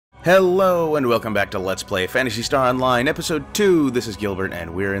Hello and welcome back to Let's Play Phantasy Star Online, Episode 2. This is Gilbert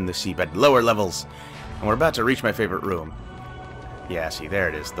and we're in the seabed, lower levels. And we're about to reach my favorite room. Yeah, see, there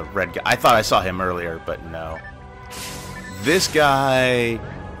it is, the red guy. I thought I saw him earlier, but no. This guy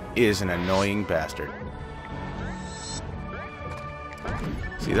is an annoying bastard.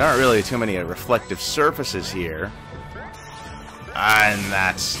 See, there aren't really too many reflective surfaces here. And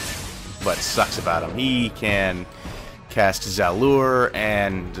that's what sucks about him. He can cast Zalure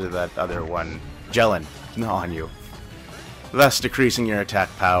and that other one, Jellin, on you, thus decreasing your attack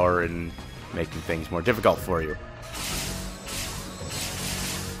power and making things more difficult for you.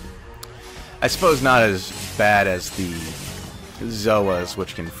 I suppose not as bad as the Zoas,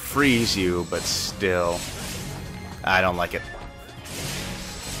 which can freeze you, but still, I don't like it.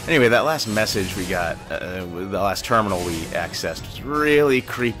 Anyway, that last message we got, the last terminal we accessed, was really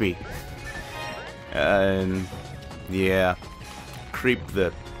creepy. And yeah, creep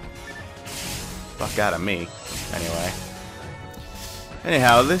the fuck out of me. Anyway.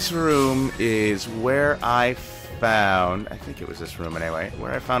 Anyhow, this room is where I found, I think it was this room anyway,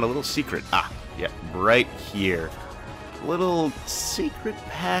 where I found a little secret. Ah, yeah, right here. Little secret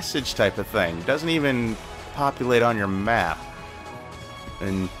passage type of thing. Doesn't even populate on your map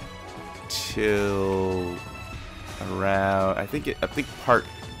until around, I think part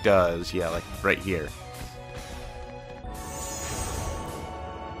does, yeah, like right here.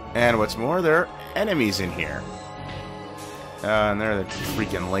 And what's more, there are enemies in here. And they're the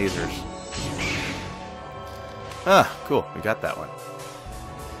freaking lasers. Ah, cool. We got that one.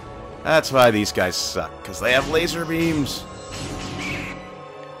 That's why these guys suck, because they have laser beams.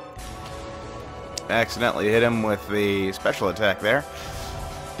 Accidentally hit him with the special attack there.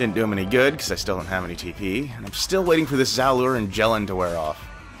 Didn't do him any good, because I still don't have any TP. And I'm still waiting for this Zalure and Jellin to wear off.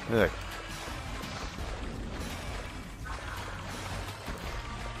 Ugh.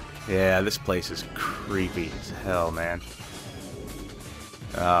 Yeah, this place is creepy as hell, man.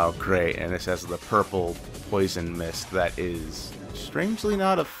 Oh, great. And this has the purple poison mist that is strangely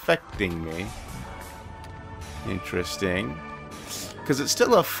not affecting me. Interesting. Because it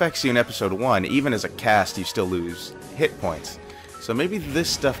still affects you in Episode 1. Even as a cast, you still lose hit points. So maybe this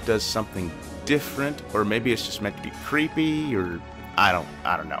stuff does something different, or maybe it's just meant to be creepy, or I don't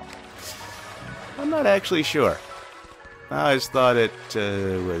know. I'm not actually sure. I just thought it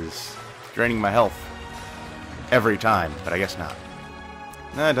was draining my health every time, but I guess not.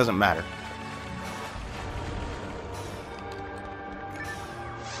 No, it doesn't matter.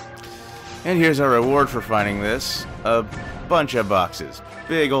 And here's our reward for finding this. A bunch of boxes.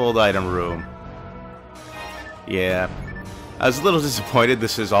 Big old item room. Yeah. I was a little disappointed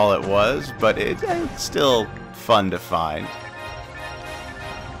this is all it was, but it's still fun to find.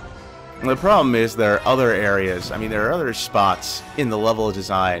 The problem is there are other areas, there are other spots in the level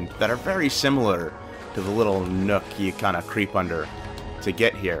design that are very similar to the little nook you kind of creep under to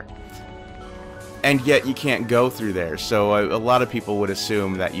get here. And yet you can't go through there, so a lot of people would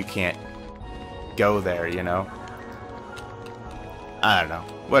assume that you can't go there, you know? I don't know.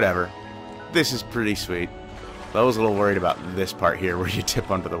 Whatever. This is pretty sweet. I was a little worried about this part here where you tip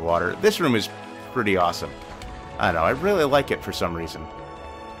under the water. This room is pretty awesome. I don't know, I really like it for some reason.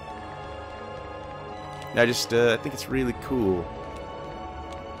 I think it's really cool.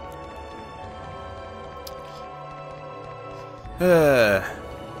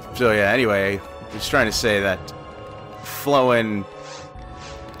 So yeah, anyway, just trying to say that Floen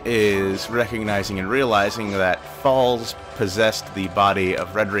is recognizing and realizing that Falls possessed the body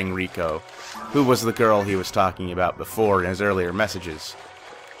of Red Ring Rico, who was the girl he was talking about before in his earlier messages.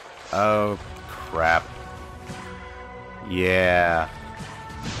 Oh, crap. Yeah.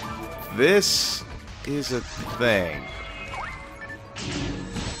 This is a thing.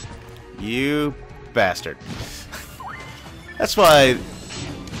 You bastard. That's why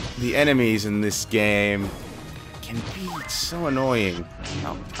the enemies in this game can be so annoying.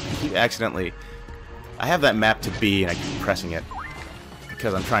 Oh, I keep accidentally... I have that map to B and I keep pressing it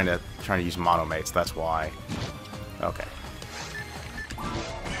because I'm trying to use monomates, that's why. Okay.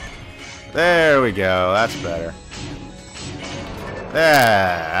 There we go, that's better.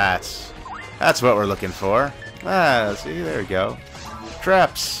 That's what we're looking for. Ah, see, there we go.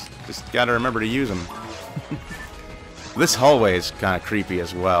 Traps. Just gotta remember to use them. This hallway is kind of creepy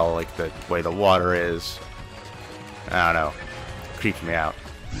as well, like the way the water is. I don't know. Creeps me out.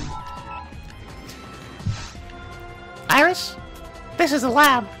 Iris? This is the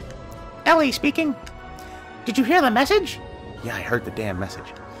lab. Ellie speaking. Did you hear the message? Yeah, I heard the damn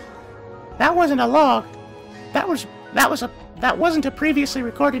message. That wasn't a log. That wasn't a previously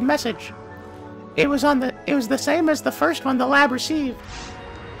recorded message. It was the same as the first one the lab received.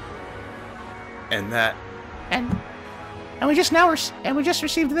 And that... And we just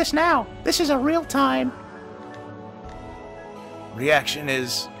received this now. This is a real time. reaction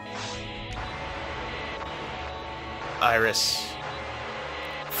is... Iris.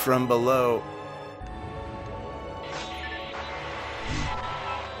 From below.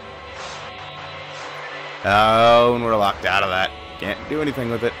 Oh, and we're locked out of that. Can't do anything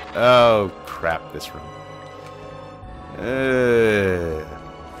with it. Oh, crap, this room.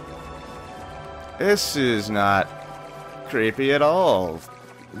 This is not creepy at all.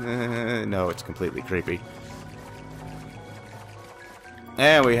 No, it's completely creepy.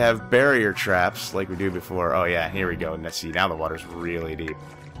 And we have barrier traps like we do before. Oh yeah, here we go. Let's see, now the water's really deep.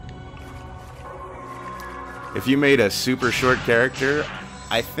 If you made a super short character,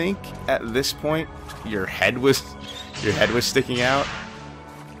 I think at this point your head was sticking out.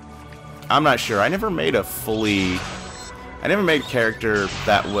 I'm not sure. I never made a character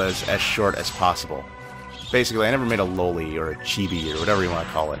that was as short as possible. Basically, I never made a loli or a chibi or whatever you want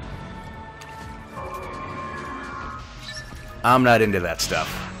to call it. I'm not into that stuff.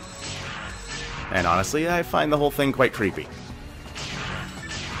 And honestly, I find the whole thing quite creepy.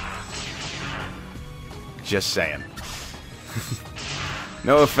 Just saying.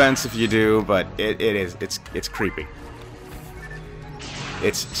 No offense if you do, but it's creepy.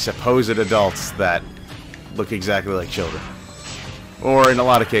 It's supposed adults that look exactly like children. Or in a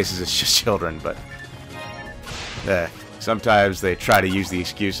lot of cases it's just children, but sometimes they try to use the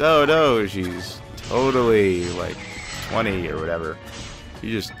excuse, oh no, she's totally like 20 or whatever.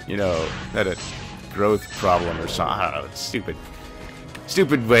 You just, you know, had a growth problem or something. I don't know, it's stupid.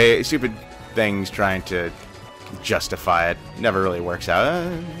 Stupid things trying to justify it. Never really works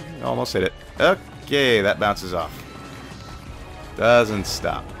out. Almost hit it. Okay, that bounces off. Doesn't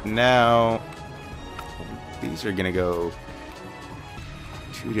stop. Now, these are gonna go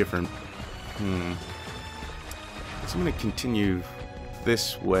two different... So I'm gonna continue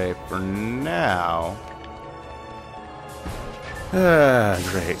this way for now.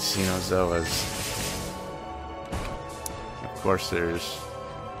 Great, Xenozoas. Of course there's...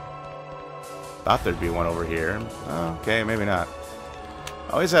 Thought there'd be one over here. Oh, okay, maybe not.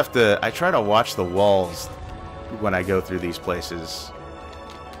 I always have to... I try to watch the walls when I go through these places.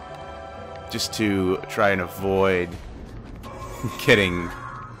 Just to try and avoid getting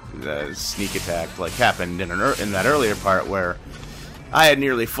the sneak attack like happened in that earlier part where I had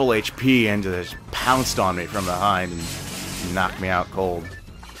nearly full HP and just pounced on me from behind and knocked me out cold.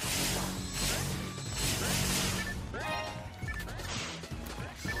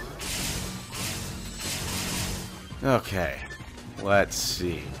 Okay, let's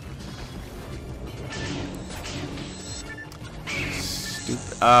see.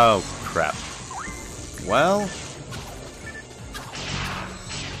 Stupid. Oh, crap. Well.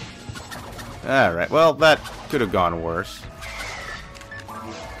 Alright, well, that could have gone worse.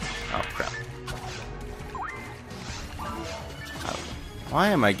 Oh, crap. Why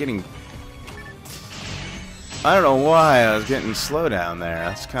am I getting... I don't know why I was getting slow down there.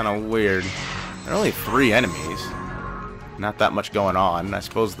 That's kind of weird. There are only 3 enemies. Not that much going on. I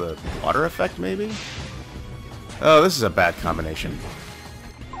suppose the water effect, maybe? Oh, this is a bad combination.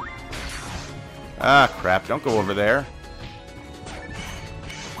 Ah, crap. Don't go over there.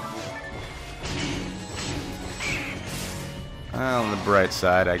 Well, on the bright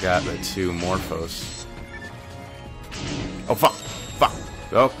side, I got the 2 Morphos. Oh, fuck! Fuck!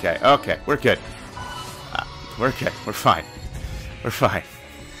 Okay, okay. We're good. We're good. We're fine. We're fine.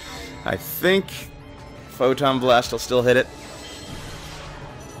 I think Photon Blast will still hit it.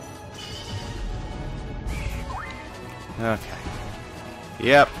 Okay.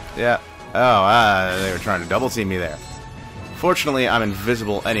 Yep, yep. Oh, they were trying to double team me there. Fortunately, I'm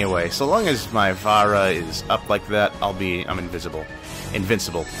invisible anyway. So long as my Vara is up like that, I'm invisible.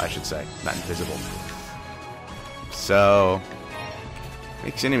 Invincible, I should say. Not invisible. So,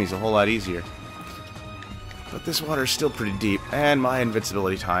 makes enemies a whole lot easier. But this water is still pretty deep, and my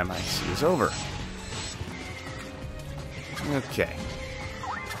invincibility time, I see, is over. Okay.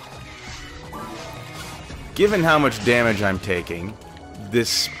 Given how much damage I'm taking,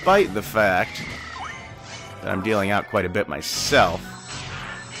 despite the fact that I'm dealing out quite a bit myself,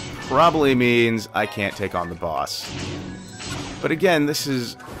 probably means I can't take on the boss. But again, this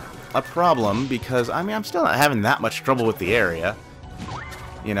is a problem because, I mean, I'm still not having that much trouble with the area,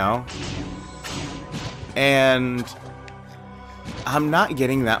 you know? And I'm not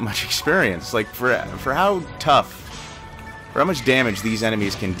getting that much experience. Like, for how tough, for how much damage these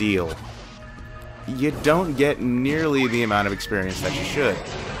enemies can deal, you don't get nearly the amount of experience that you should.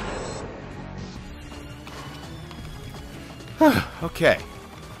 Okay.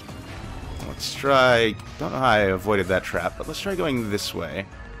 Let's try... Don't know how I avoided that trap, but let's try going this way.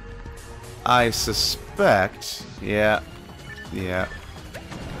 I suspect... Yeah.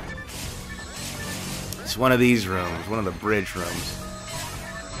 It's one of these rooms, one of the bridge rooms.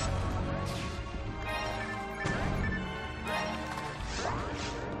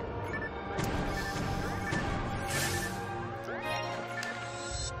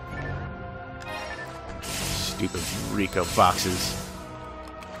 Stupid Rico boxes.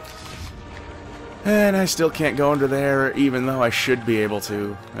 And I still can't go under there, even though I should be able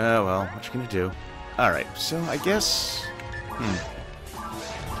to. Oh well, what you gonna do? Alright, so I guess...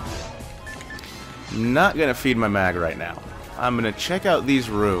 Not gonna feed my mag right now. I'm gonna check out these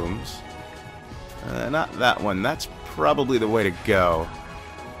rooms. Not that one. That's probably the way to go.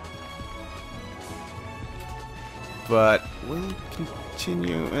 But we'll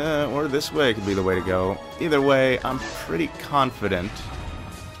continue... or this way could be the way to go. Either way, I'm pretty confident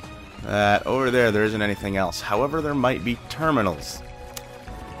that over there isn't anything else. However, there might be terminals,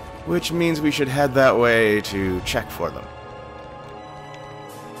 which means we should head that way to check for them.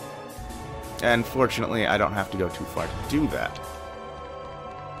 And fortunately, I don't have to go too far to do that.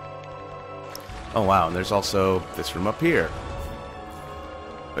 Oh wow, and there's also this room up here,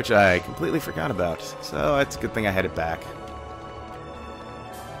 which I completely forgot about, so it's a good thing I headed back.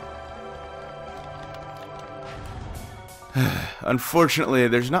 Unfortunately,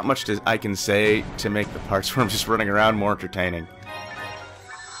 there's not much I can say to make the parts where I'm just running around more entertaining.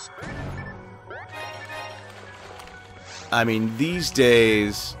 I mean, these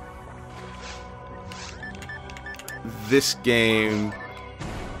days, this game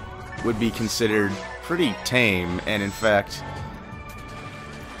would be considered pretty tame, and in fact,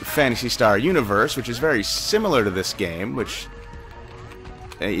 Phantasy Star Universe, which is very similar to this game, which,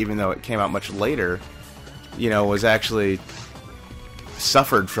 even though it came out much later, you know, was actually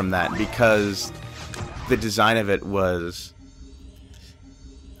suffered from that because the design of it was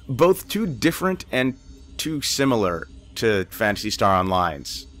both too different and too similar to Phantasy Star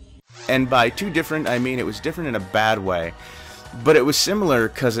Online's. And by too different, I mean it was different in a bad way, but it was similar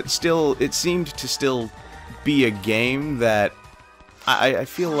because it seemed to still be a game that I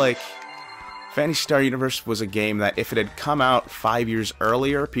feel like Phantasy Star Universe was a game that if it had come out 5 years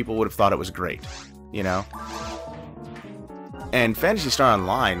earlier, people would have thought it was great. You know? And Phantasy Star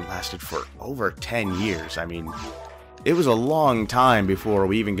Online lasted for over 10 years. I mean, it was a long time before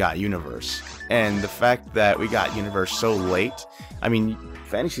we even got Universe. And the fact that we got Universe so late, I mean,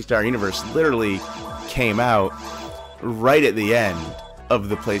 Phantasy Star Universe literally came out right at the end of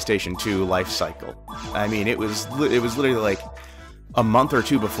the PlayStation 2 life cycle. I mean, it was literally like a month or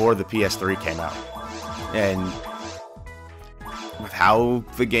two before the PS3 came out. And with how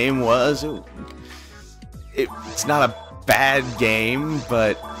the game was, it's not a bad game,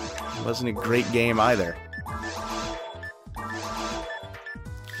 but it wasn't a great game either.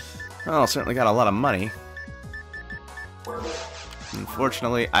 Well, certainly got a lot of money.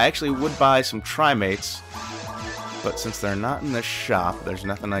 Unfortunately, I actually would buy some Trimates, but since they're not in the shop, there's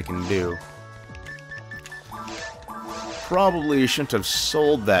nothing I can do. Probably shouldn't have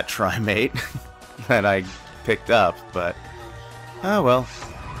sold that Trimate that I picked up, but oh well.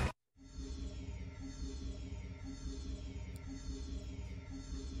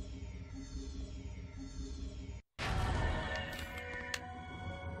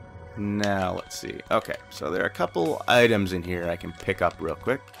 Now, let's see. Okay, so there are a couple items in here I can pick up real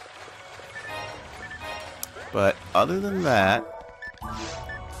quick. But other than that,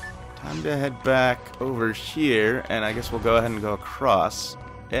 time to head back over here, and I guess we'll go ahead and go across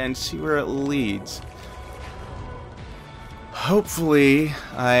and see where it leads. Hopefully,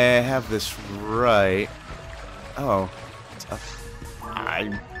 I have this right. Oh, it's up.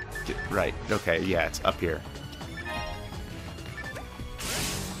 Right. Okay, yeah, it's up here.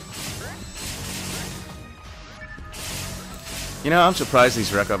 You know, I'm surprised these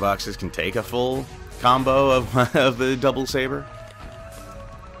Reco boxes can take a full combo of the double saber.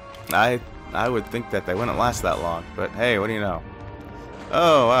 I would think that they wouldn't last that long, but hey, what do you know?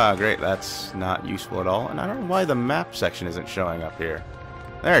 Oh, wow, great, that's not useful at all. And I don't know why the map section isn't showing up here.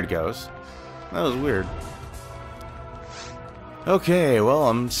 There it goes. That was weird. Okay, well,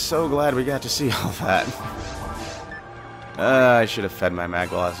 I'm so glad we got to see all that. I should have fed my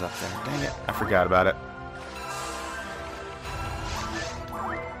mag while I was up there. Dang it, I forgot about it.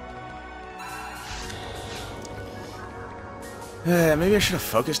 Maybe I should have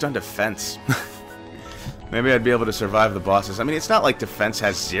focused on defense. Maybe I'd be able to survive the bosses. I mean, it's not like defense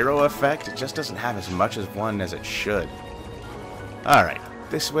has zero effect. It just doesn't have as much as one as it should. Alright.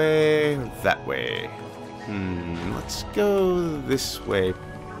 This way or that way? Let's go this way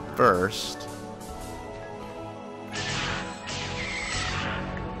first.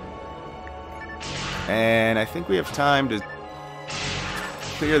 And I think we have time to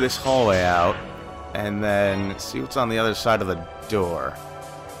clear this hallway out, and then see what's on the other side of the door.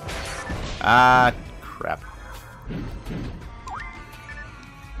 Ah, crap.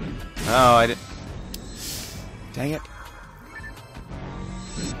 Oh, I didn't... Dang it.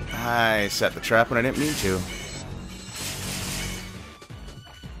 I set the trap when I didn't mean to.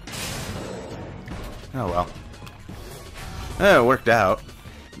 Oh well. Oh, it worked out.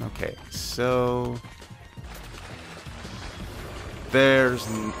 Okay, so... There's...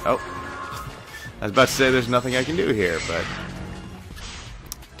 Oh. I was about to say there's nothing I can do here, but...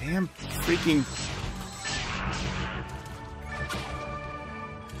 Damn freaking...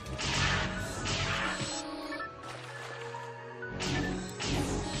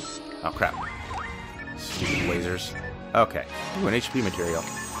 Oh, crap. Stupid lasers. Okay. Ooh, an HP material.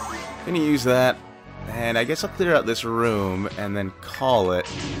 Gonna use that. And I guess I'll clear out this room and then call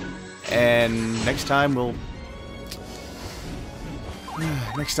it. And next time we'll...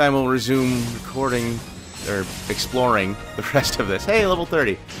 Next time we'll resume recording, or exploring the rest of this. Hey, level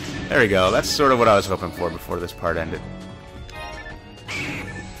 30. There we go. That's sort of what I was hoping for before this part ended.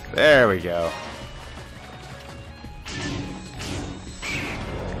 There we go.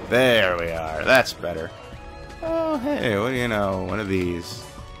 There we are. That's better. Oh, hey, what do you know? One of these.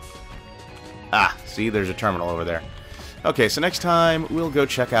 Ah, see, there's a terminal over there. Okay, so next time we'll go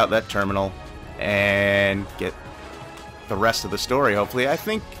check out that terminal and get the rest of the story, hopefully. I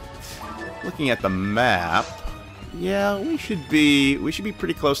think, looking at the map, yeah, we should be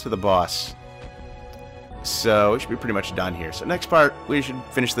pretty close to the boss. So we should be pretty much done here. So next part, we should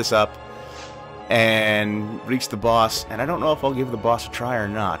finish this up and reach the boss. And I don't know if I'll give the boss a try or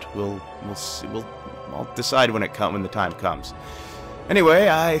not. We'll see. I'll decide when the time comes. Anyway,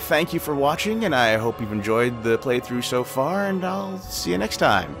 I thank you for watching, and I hope you've enjoyed the playthrough so far, and I'll see you next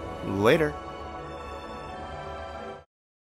time. Later.